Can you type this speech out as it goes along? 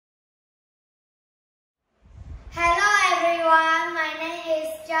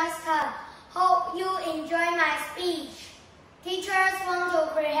Jessica. Hope you enjoy my speech. Teachers want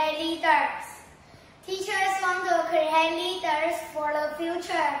to create leaders. Teachers want to create leaders for the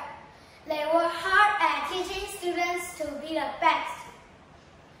future. They work hard at teaching students to be the best.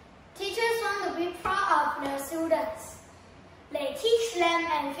 Teachers want to be proud of their students. They teach them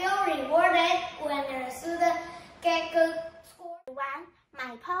and feel rewarded when their students get good scores.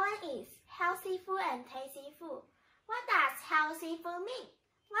 My poem is healthy food and tasty food. What does healthy food mean?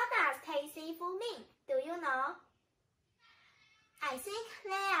 What does tasty food mean? Do you know? I think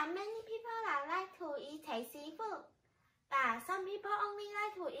there are many people that like to eat tasty food, but some people only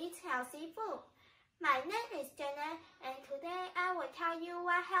like to eat healthy food. My name is Jenna, and today I will tell you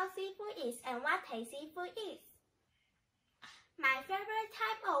what healthy food is and what tasty food is. My favorite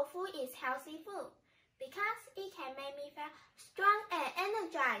type of food is healthy food because it can make me feel strong and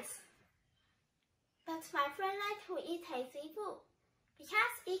energized. But my friend likes to eat tasty food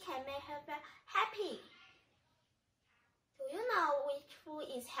because it can make her feel happy. Do you know which food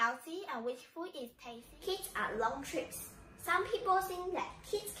is healthy and which food is tasty? Kids are long trips. Some people think that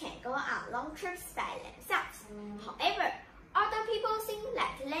kids can go on long trips by themselves. However, other people think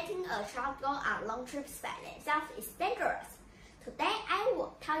that letting a child go on long trips by themselves is dangerous. Today, I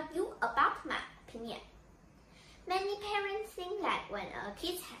will tell you about my opinion. Many parents think that when a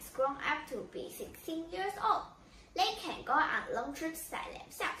kid has grown up to be 16 years old, they can go on long trips by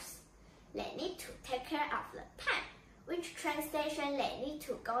themselves. They need to take care of the time, which train station they need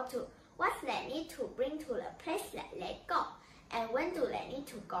to go to, what they need to bring to the place that they go, and when do they need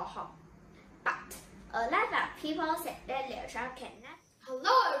to go home. But a lot of people say that their child cannot.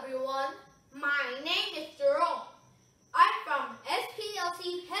 Hello everyone, my name is Jerome. I'm from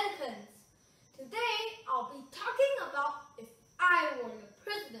SPLC Pelicans. Today I'll be talking about if I were the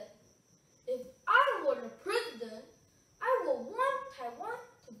president. If I were the president, I would want Taiwan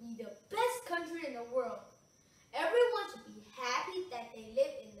to be the best country in the world. Everyone should be happy that they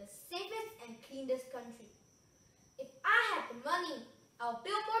live in the safest and cleanest country. If I had the money, I'll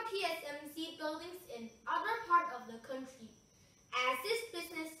build more TSMC buildings in other parts of the country, as this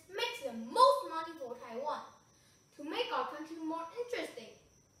business makes the most money for Taiwan. To make our country more interesting,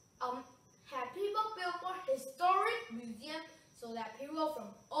 have people build more historic museums so that people from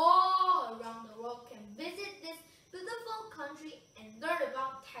all around the world can visit this beautiful country and learn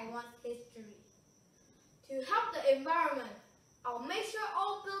about Taiwan's history. To help the environment, I'll make sure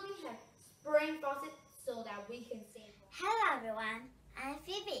all buildings have spring faucets so that we can save water. Hello everyone, I'm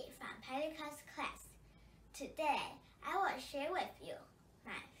Phoebe from Pelican's class. Today, I will share with you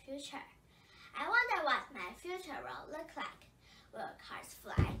my future. I wonder what my future will look like. Will cars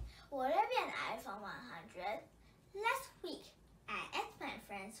fly? Will there be an iPhone 100? Last week, I asked my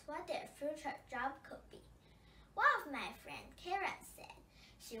friends what their future job could be. One of my friends, Karen, said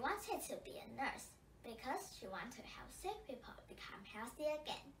she wanted to be a nurse because she wanted to help sick people become healthy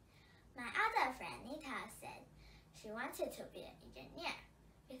again. My other friend, Nita, said she wanted to be an engineer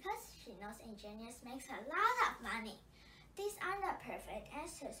because she knows engineers make a lot of money. These are the perfect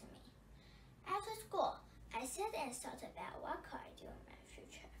answers to me. After school, I sat and thought about what could I do in my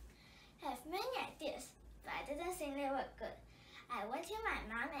future. I have many ideas, but I didn't think they were good. I went to my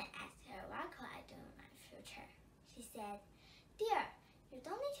mom and asked her what could I do in my future. She said, "Dear, you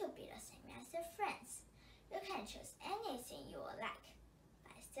don't need to be the same as your friends. You can choose anything you would like."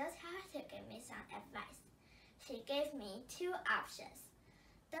 But I still tell her to give me some advice. She gave me two options.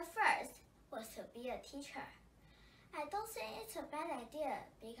 The first was to be a teacher. I don't think it's a bad idea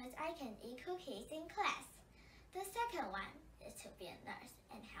because I can eat cookies in class. The second one is to be a nurse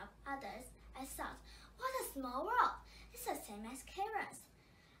and help others. I thought, what a small world. It's the same as Karen's.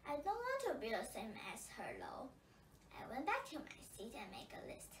 I don't want to be the same as her though. I went back to my seat and made a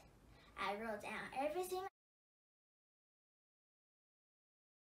list. I wrote down everything